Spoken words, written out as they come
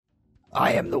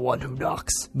I am the one who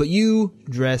knocks. But you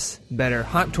dress better.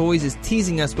 Hot Toys is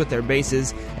teasing us with their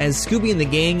bases as Scooby and the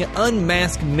gang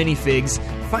unmask minifigs.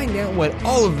 Find out what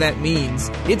all of that means.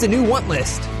 It's a new want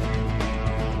list.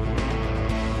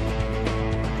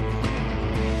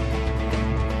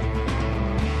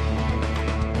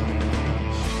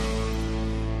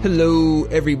 Hello,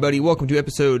 everybody. Welcome to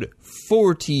episode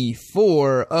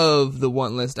 44 of the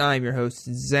Want List. I'm your host,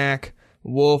 Zach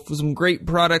Wolf, with some great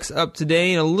products up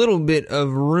today and a little bit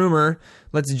of rumor.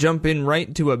 Let's jump in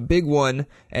right to a big one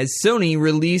as Sony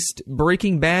released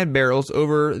Breaking Bad barrels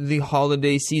over the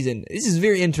holiday season. This is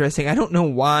very interesting. I don't know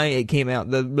why it came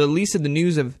out. The release of the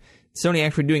news of Sony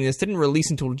actually doing this didn't release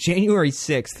until January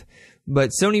 6th. But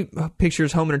Sony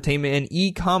Pictures Home Entertainment and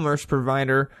e-commerce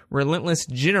provider Relentless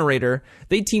Generator,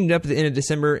 they teamed up at the end of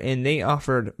December and they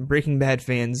offered Breaking Bad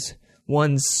fans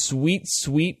one sweet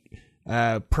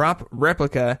prop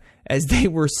replica as they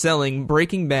were selling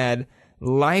Breaking Bad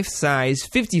life-size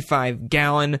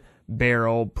 55-gallon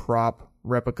barrel prop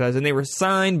replicas. And they were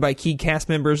signed by key cast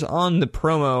members on the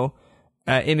promo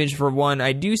image. For one,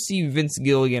 I do see Vince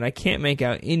Gilligan. I can't make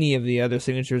out any of the other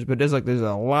signatures, but it does look like there's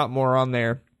a lot more on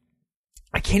there.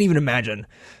 I can't even imagine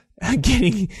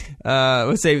getting,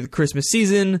 let's say, the Christmas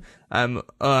season.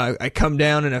 I come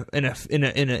down in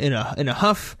a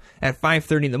huff at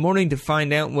 5:30 in the morning to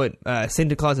find out what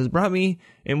Santa Claus has brought me,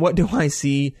 and what do I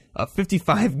see? A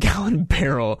 55-gallon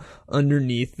barrel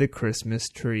underneath the Christmas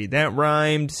tree. That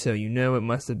rhymed, so you know it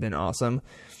must have been awesome.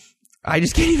 I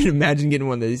just can't even imagine getting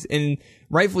one of these, and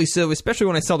rightfully so, especially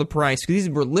when I saw the price, because these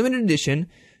were limited edition.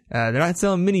 They're not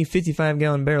selling mini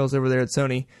 55-gallon barrels over there at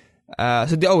Sony.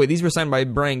 These were signed by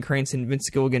Bryan Cranston, Vince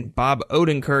Gilligan, Bob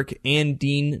Odenkirk, and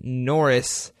Dean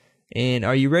Norris. And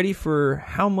are you ready for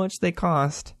how much they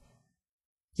cost?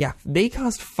 Yeah, they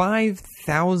cost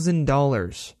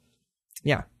 $5,000.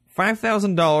 Yeah,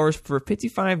 $5,000 for a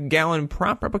 55-gallon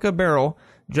prop replica barrel,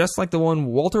 just like the one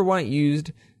Walter White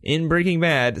used in Breaking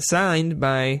Bad, signed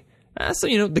by,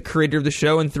 the creator of the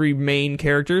show and three main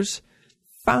characters.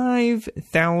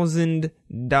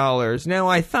 $5,000. Now,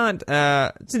 I thought,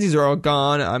 since these are all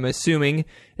gone, I'm assuming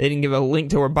they didn't give a link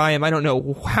to where buy them. I don't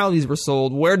know how these were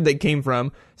sold, where they came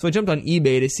from. So I jumped on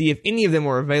eBay to see if any of them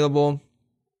were available.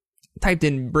 Typed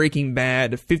in Breaking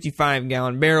Bad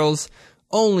 55-gallon barrels.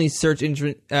 Only search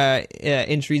entries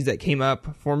that came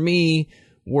up for me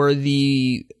were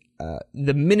the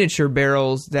miniature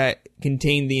barrels that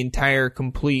contained the entire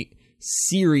complete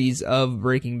series of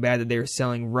Breaking Bad that they were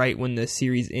selling right when the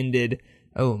series ended.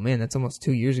 Oh man, that's almost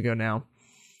 2 years ago now.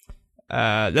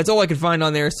 That's all I could find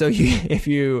on there. So if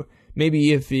you're a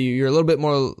little bit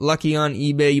more lucky on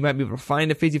eBay, you might be able to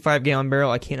find a 55-gallon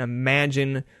barrel. I can't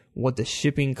imagine what the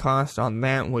shipping cost on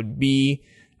that would be,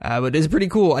 but it's pretty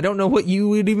cool. I don't know what you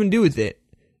would even do with it.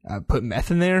 Put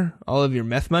meth in there? All of your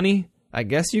meth money? I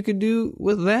guess you could do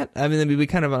with that. I mean, that'd be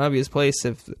kind of an obvious place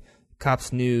if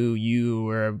cops knew you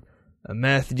were a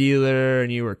meth dealer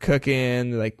and you were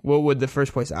cooking. Like, what would the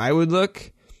first place I would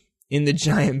look? In the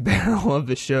giant barrel of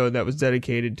the show that was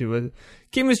dedicated to a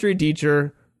chemistry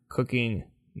teacher cooking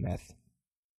meth.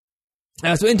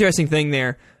 So interesting thing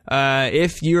there.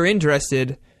 If you're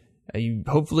interested,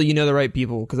 hopefully you know the right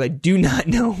people, because I do not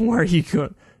know where you're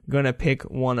going to pick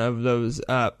one of those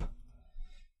up.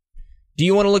 Do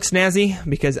you want to look snazzy?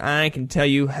 Because I can tell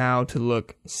you how to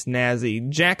look snazzy.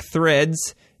 Jack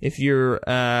Threads, if you're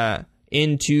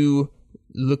into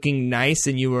looking nice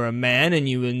and you are a man and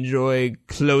you enjoy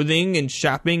clothing and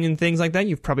shopping and things like that,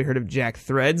 you've probably heard of Jack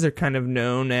Threads. They're kind of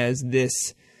known as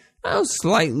this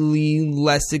slightly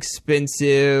less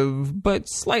expensive but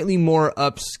slightly more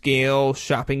upscale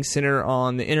shopping center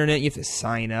on the internet. You have to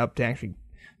sign up to actually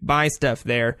buy stuff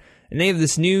there. And they have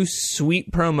this new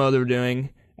sweet promo they're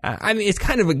doing. It's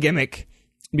kind of a gimmick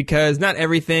because not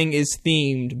everything is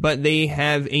themed, but they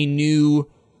have a new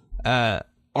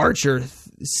Archer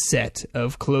set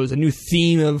of clothes, a new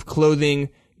theme of clothing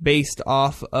based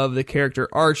off of the character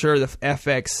Archer, the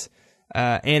FX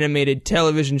animated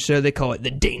television show. They call it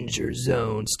the Danger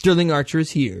Zone. Sterling Archer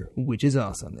is here, which is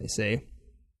awesome, they say.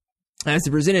 It's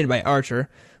presented by Archer,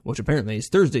 which apparently is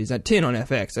Thursdays at 10 on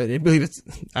FX. I believe it's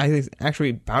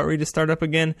actually about ready to start up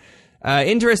again.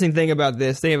 Interesting thing about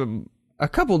this, they have a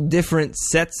couple different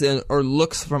sets or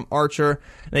looks from Archer.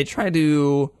 They try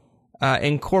to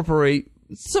incorporate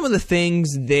some of the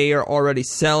things they are already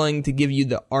selling to give you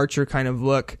the Archer kind of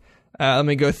look. Let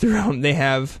me go through them.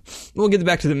 We'll get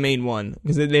back to the main one,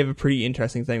 because they have a pretty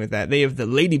interesting thing with that. They have the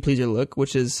Lady Pleaser look,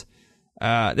 which is,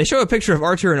 they show a picture of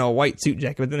Archer in a white suit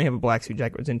jacket, but then they have a black suit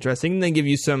jacket, which is interesting. And they give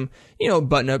you some,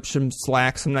 button-ups, some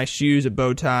slacks, some nice shoes, a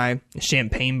bow tie, a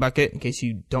champagne bucket, in case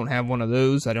you don't have one of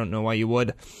those. I don't know why you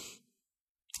would.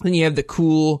 Then you have the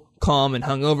cool, calm, and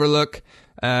hungover look.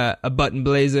 A button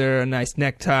blazer, a nice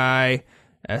necktie,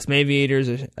 some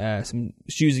aviators, some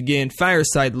shoes again.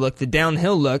 Fireside look, the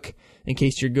downhill look, in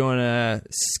case you're going to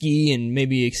ski and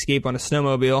maybe escape on a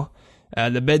snowmobile.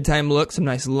 The bedtime look, some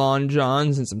nice lawn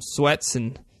johns and some sweats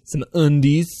and some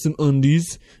undies.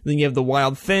 Then you have the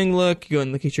wild thing look,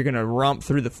 in case you're going to romp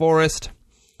through the forest.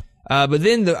 But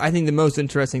then I think the most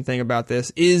interesting thing about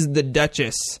this is the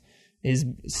Duchess, is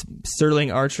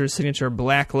Sterling Archer's signature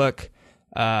black look.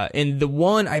 And the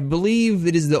one, I believe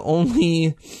it is the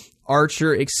only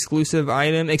Archer exclusive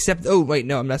item, except, oh, wait,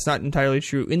 no, that's not entirely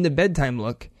true. In the bedtime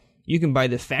look, you can buy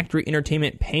the Factory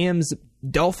Entertainment Pam's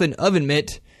Dolphin Oven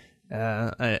Mitt,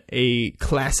 a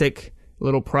classic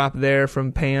little prop there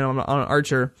from Pam on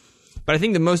Archer. But I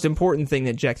think the most important thing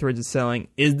that Jack Threads is selling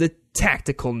is the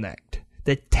tactical neck.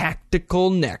 The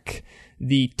tactical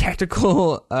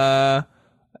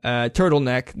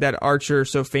turtleneck that Archer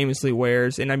so famously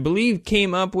wears, and I believe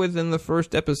came up with in the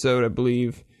first episode, I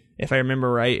believe, if I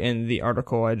remember right, in the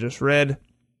article I just read.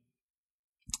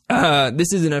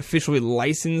 This is an officially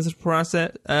licensed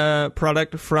product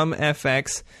from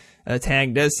FX. The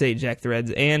tag does say Jack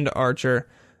Threads and Archer.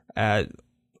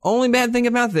 Only bad thing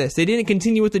about this, they didn't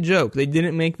continue with the joke. They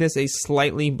didn't make this a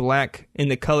slightly black in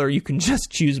the color. You can just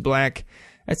choose black.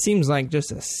 That seems like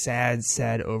just a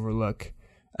sad overlook.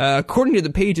 According to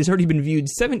the page, it's already been viewed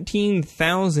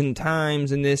 17,000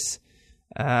 times, and this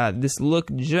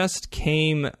look just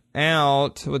came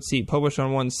out, let's see, published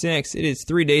on 1/6. It is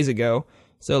 3 days ago,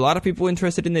 so a lot of people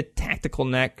interested in the tactical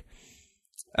neck.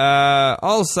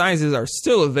 All sizes are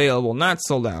still available, not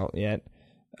sold out yet.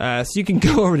 So you can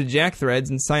go over to Jack Threads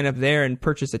and sign up there and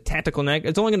purchase a tactical neck.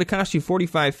 It's only going to cost you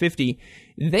 $45.50.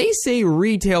 They say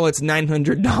retail it's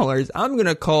 $900. I'm going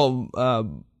to call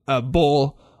a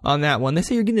bull on that one. They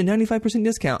say you're getting a 95%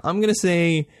 discount. I'm going to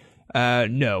say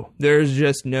no. There's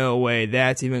just no way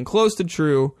that's even close to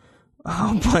true.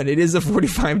 But it is a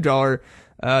 $45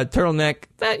 turtleneck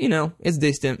that, is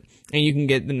decent. And you can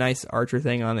get the nice Archer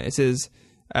thing on it. It says,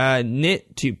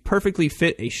 knit to perfectly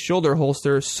fit a shoulder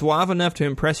holster, suave enough to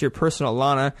impress your personal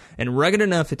Lana, and rugged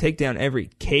enough to take down every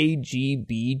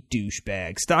KGB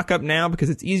douchebag. Stock up now because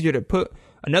it's easier to put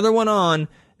another one on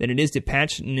than it is to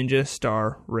patch Ninja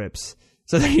Star rips.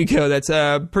 So there you go. That's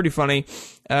pretty funny.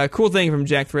 Cool thing from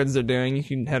Jack Threads they're doing. You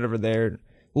can head over there.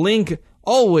 Link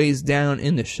always down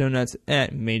in the show notes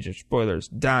at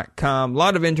majorspoilers.com. A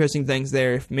lot of interesting things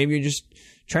there. If maybe you're just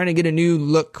trying to get a new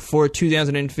look for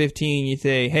 2015, you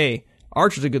say, hey,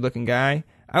 Archer's a good-looking guy.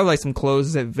 I would like some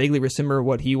clothes that vaguely resemble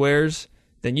what he wears.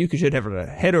 Then you should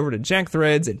head over to Jack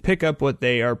Threads and pick up what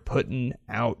they are putting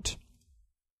out.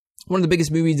 One of the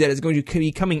biggest movies that is going to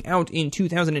be coming out in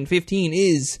 2015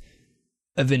 is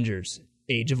Avengers: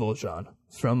 Age of Ultron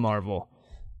from Marvel.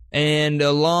 And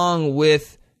along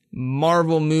with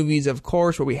Marvel movies, of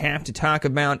course, what we have to talk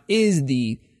about is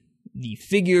the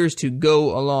figures to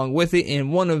go along with it.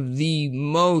 And one of the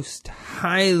most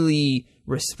highly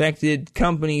respected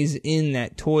companies in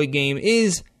that toy game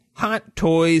is Hot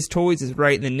Toys. Toys is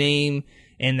right in the name,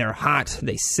 and they're hot.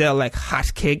 They sell like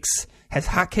hotcakes. Has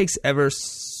hotcakes ever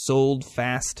sold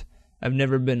fast? I've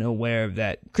never been aware of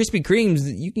that. Krispy Kremes,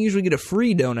 you can usually get a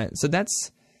free donut, so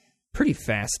that's pretty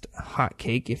fast hot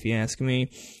cake, if you ask me.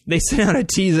 They sent out a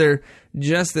teaser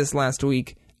just this last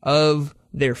week of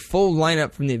their full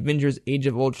lineup from the Avengers Age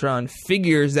of Ultron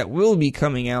figures that will be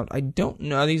coming out. I don't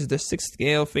know. These are the 6th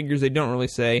scale figures. They don't really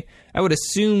say. I would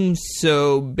assume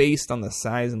so based on the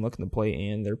size and look of the plate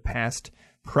and their past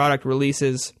product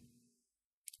releases.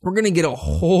 We're going to get a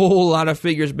whole lot of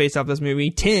figures based off this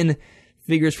movie. 10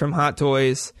 figures from Hot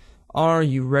Toys. Are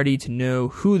you ready to know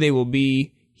who they will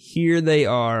be? Here they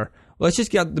are. Let's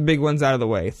just get the big ones out of the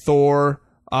way. Thor,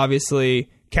 obviously.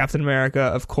 Captain America,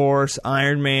 of course.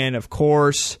 Iron Man, of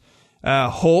course.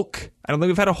 Hulk. I don't think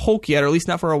we've had a Hulk yet, or at least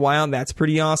not for a while. That's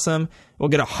pretty awesome. We'll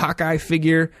get a Hawkeye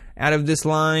figure out of this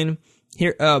line.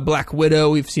 Here, Black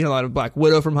Widow. We've seen a lot of Black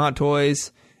Widow from Hot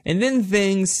Toys. And then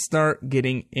things start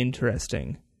getting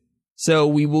interesting. So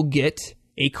we will get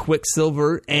a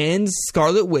Quicksilver and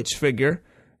Scarlet Witch figure.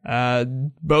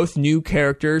 Both new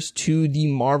characters to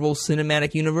the Marvel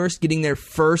Cinematic Universe, getting their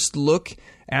first look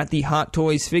at the Hot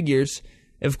Toys figures.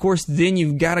 Of course, then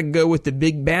you've got to go with the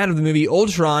big bad of the movie,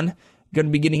 Ultron, going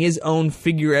to be getting his own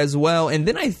figure as well. And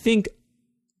then I think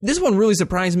this one really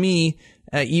surprised me,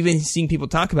 even seeing people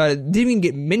talk about it. Didn't even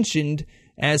get mentioned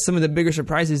as some of the bigger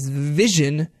surprises.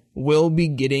 Vision will be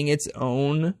getting its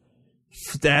own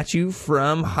statue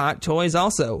from Hot Toys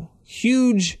also.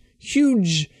 Huge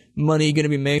money going to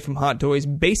be made from Hot Toys.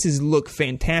 Bases look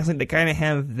fantastic. They kind of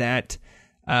have that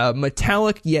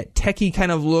metallic yet techie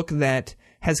kind of look that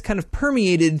has kind of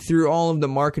permeated through all of the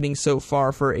marketing so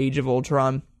far for Age of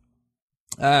Ultron.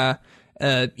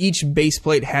 Each base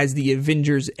plate has the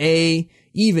Avengers A,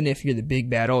 even if you're the big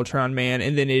bad Ultron man,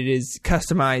 and then it is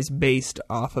customized based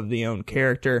off of the own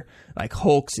character. Like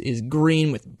Hulk's is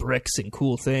green with bricks and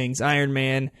cool things. Iron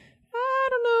Man, I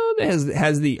don't know,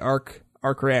 has the arc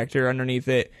reactor underneath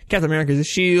it. Captain America's a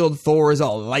shield. Thor is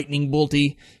all lightning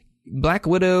bolty. Black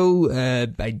Widow,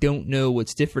 I don't know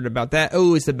what's different about that.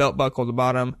 Oh, it's the belt buckle at the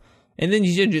bottom. And then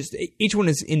you should just, each one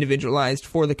is individualized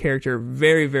for the character.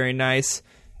 Very, very nice.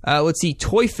 Let's see,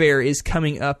 Toy Fair is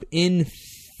coming up in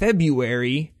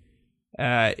February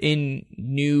in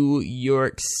New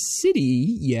York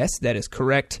City. Yes, that is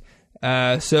correct.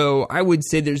 So I would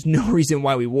say there's no reason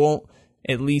why we won't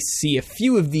at least see a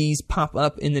few of these pop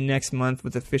up in the next month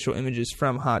with official images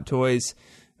from Hot Toys.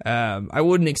 I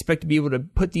wouldn't expect to be able to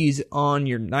put these on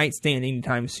your nightstand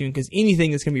anytime soon, because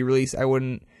anything that's going to be released, I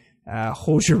wouldn't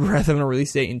hold your breath on a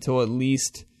release date until at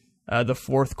least the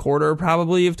fourth quarter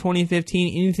probably of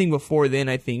 2015. Anything before then,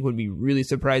 I think, would be really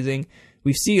surprising.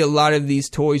 We see a lot of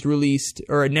these toys released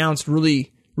or announced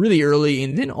really, really early,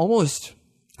 and then almost,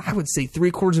 I would say,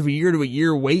 3/4 of a year to a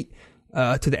year wait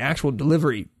to the actual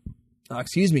delivery.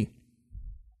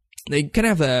 They kind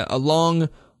of have a long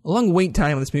wait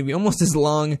time on this movie, almost as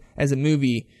long as a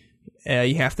movie.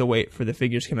 You have to wait for the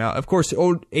figures to come out. Of course,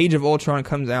 Age of Ultron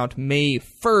comes out May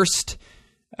 1st.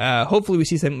 Hopefully we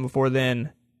see something before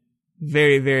then.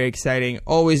 Very, very exciting.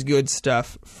 Always good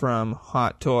stuff from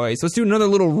Hot Toys. Let's do another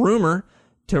little rumor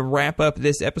to wrap up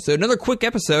this episode. Another quick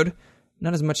episode.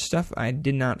 Not as much stuff I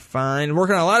did not find.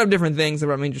 Working on a lot of different things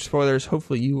about major spoilers.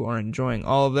 Hopefully you are enjoying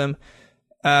all of them.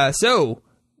 So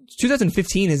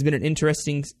 2015 has been an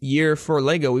interesting year for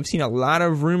LEGO. We've seen a lot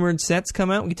of rumored sets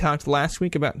come out. We talked last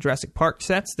week about Jurassic Park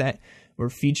sets that were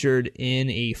featured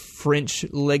in a French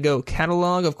LEGO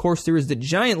catalog. Of course, there was the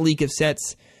giant leak of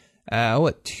sets,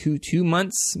 2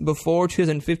 months before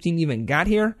 2015 even got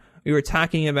here. We were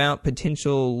talking about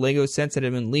potential LEGO sets that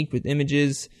have been leaked with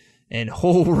images and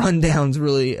whole rundowns,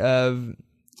 really, of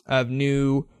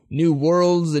new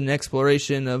worlds and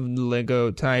exploration of the LEGO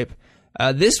type.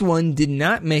 This one did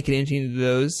not make it into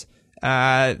those.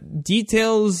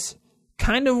 Details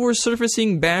kind of were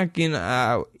surfacing back in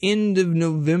end of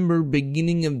November,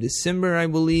 beginning of December, I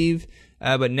believe.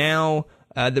 But now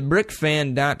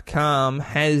thebrickfan.com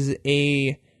has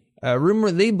a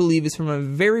rumor they believe is from a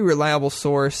very reliable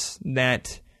source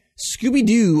that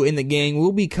Scooby-Doo and the gang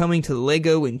will be coming to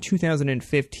LEGO in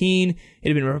 2015. It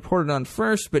had been reported on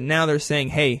first, but now they're saying,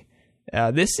 hey,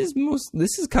 this is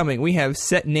coming. We have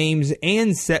set names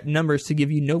and set numbers to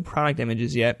give you, no product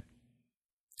images yet.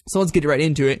 So let's get right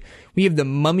into it. We have the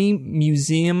Mummy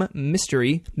Museum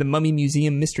Mystery. The Mummy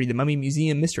Museum Mystery.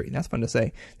 That's fun to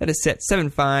say. That is set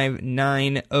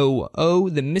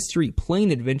 75900. The Mystery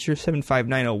Plane Adventure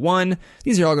 75901.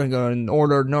 These are all going to go in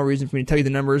order. No reason for me to tell you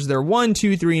the numbers. They're 1,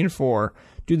 2, 3, and 4.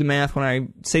 Do the math when I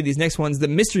say these next ones. The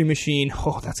Mystery Machine.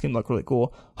 Oh, that's going to look really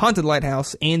cool. Haunted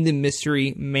Lighthouse and the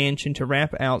Mystery Mansion to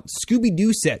wrap out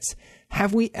Scooby-Doo sets.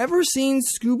 Have we ever seen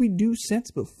Scooby-Doo sets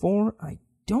before? I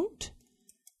don't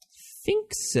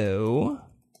think so.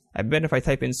 I bet if I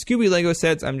type in Scooby Lego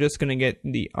sets, I'm just going to get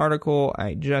the article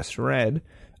I just read.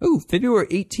 Oh, February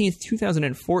 18th,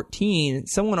 2014,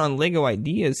 someone on Lego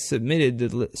Ideas submitted the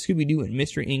Scooby-Doo and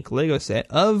Mystery Inc. Lego set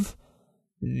of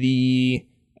the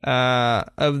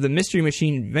Mystery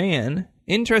Machine van.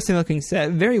 Interesting looking set,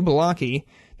 very blocky.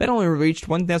 That only reached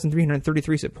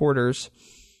 1,333 supporters.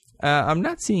 I'm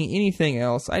not seeing anything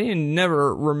else. I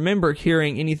never remember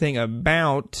hearing anything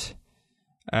about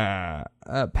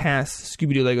past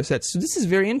Scooby-Doo Lego sets. So this is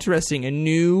very interesting. A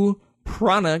new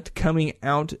product coming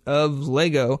out of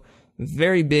Lego.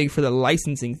 Very big for the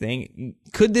licensing thing.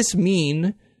 Could this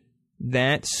mean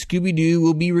that Scooby-Doo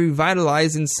will be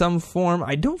revitalized in some form?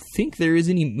 I don't think there is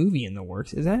any movie in the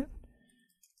works. Is that?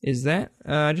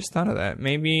 I just thought of that.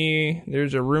 Maybe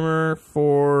there's a rumor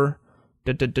for...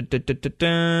 Nope,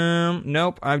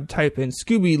 I type in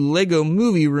Scooby Lego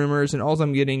movie rumors, and all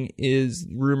I'm getting is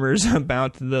rumors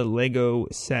about the Lego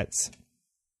sets.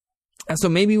 So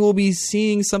maybe we'll be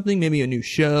seeing something, maybe a new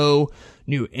show,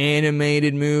 new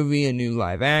animated movie, a new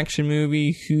live action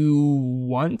movie. Who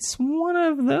wants one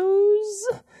of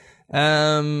those?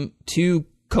 To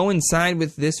coincide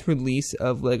with this release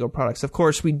of Lego products. Of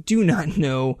course, we do not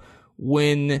know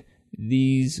when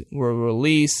these will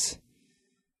release.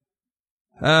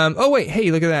 Oh wait, hey,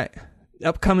 look at that.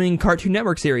 Upcoming Cartoon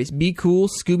Network series, Be Cool,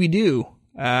 Scooby-Doo.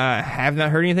 Have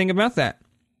not heard anything about that.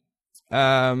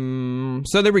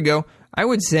 So there we go. I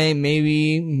would say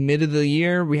maybe mid of the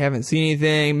year. We haven't seen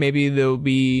anything. Maybe there'll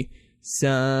be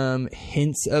some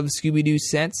hints of Scooby-Doo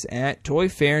sets at Toy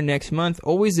Fair next month.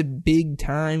 Always a big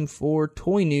time for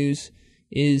toy news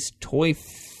is Toy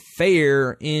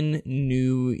Fair in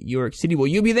New York City. Will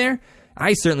you be there?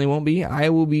 I certainly won't be. I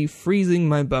will be freezing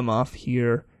my bum off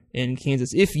here in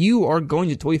Kansas. If you are going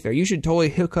to Toy Fair, you should totally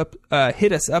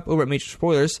hit us up over at Major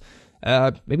Spoilers.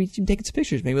 Maybe you can take some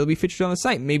pictures. Maybe it'll be featured on the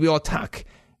site. Maybe I'll talk.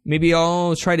 Maybe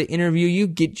I'll try to interview you,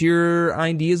 get your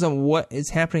ideas on what is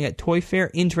happening at Toy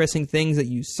Fair, interesting things that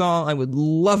you saw. I would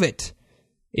love it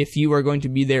if you are going to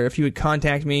be there, if you would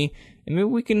contact me, and maybe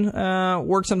we can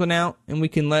work something out, and we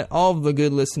can let all of the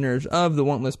good listeners of the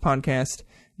Want List podcast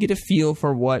get a feel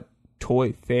for what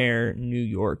Toy Fair New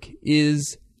York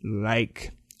is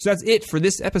like. So that's it for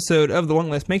this episode of The Want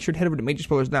List. Make sure to head over to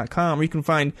MajorSpoilers.com where you can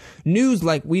find news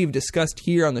like we've discussed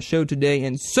here on the show today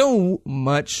and so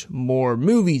much more.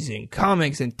 Movies and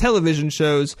comics and television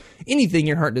shows, anything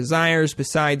your heart desires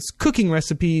besides cooking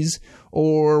recipes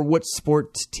or what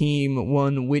sports team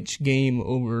won which game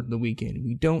over the weekend.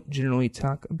 We don't generally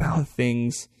talk about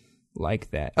things like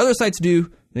that. Other sites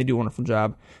do. They do a wonderful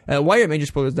job. While you're at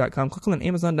MajorSpoilers.com, click on the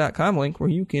Amazon.com link where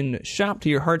you can shop to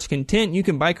your heart's content. You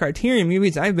can buy Criterion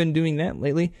movies. I've been doing that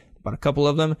lately. Bought a couple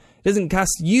of them. It doesn't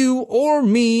cost you or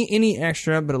me any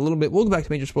extra, but a little bit. We'll go back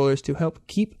to Major Spoilers to help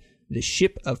keep the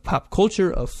ship of pop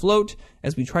culture afloat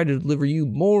as we try to deliver you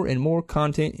more and more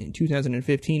content in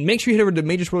 2015. Make sure you head over to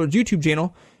Major Spoilers YouTube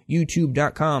channel,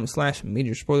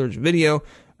 youtube.com/MajorSpoilersVideo.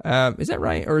 Is that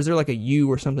right? Or is there like a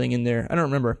U or something in there? I don't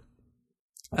remember.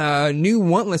 New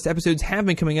Want List episodes have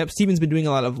been coming up. Steven's been doing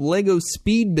a lot of Lego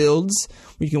speed builds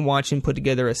where you can watch him put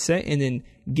together a set and then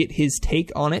get his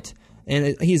take on it.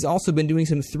 And he's also been doing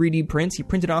some 3D prints. He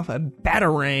printed off a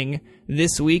Batarang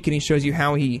this week, and he shows you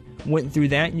how he went through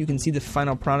that. You can see the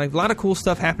final product. A lot of cool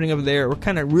stuff happening over there. We're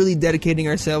kind of really dedicating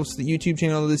ourselves to the YouTube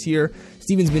channel this year.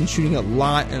 Steven's been shooting a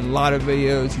lot of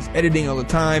videos. He's editing all the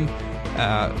time.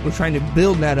 We're trying to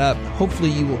build that up. Hopefully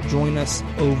you will join us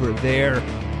over there.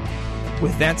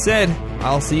 With that said,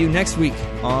 I'll see you next week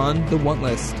on The Want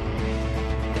List.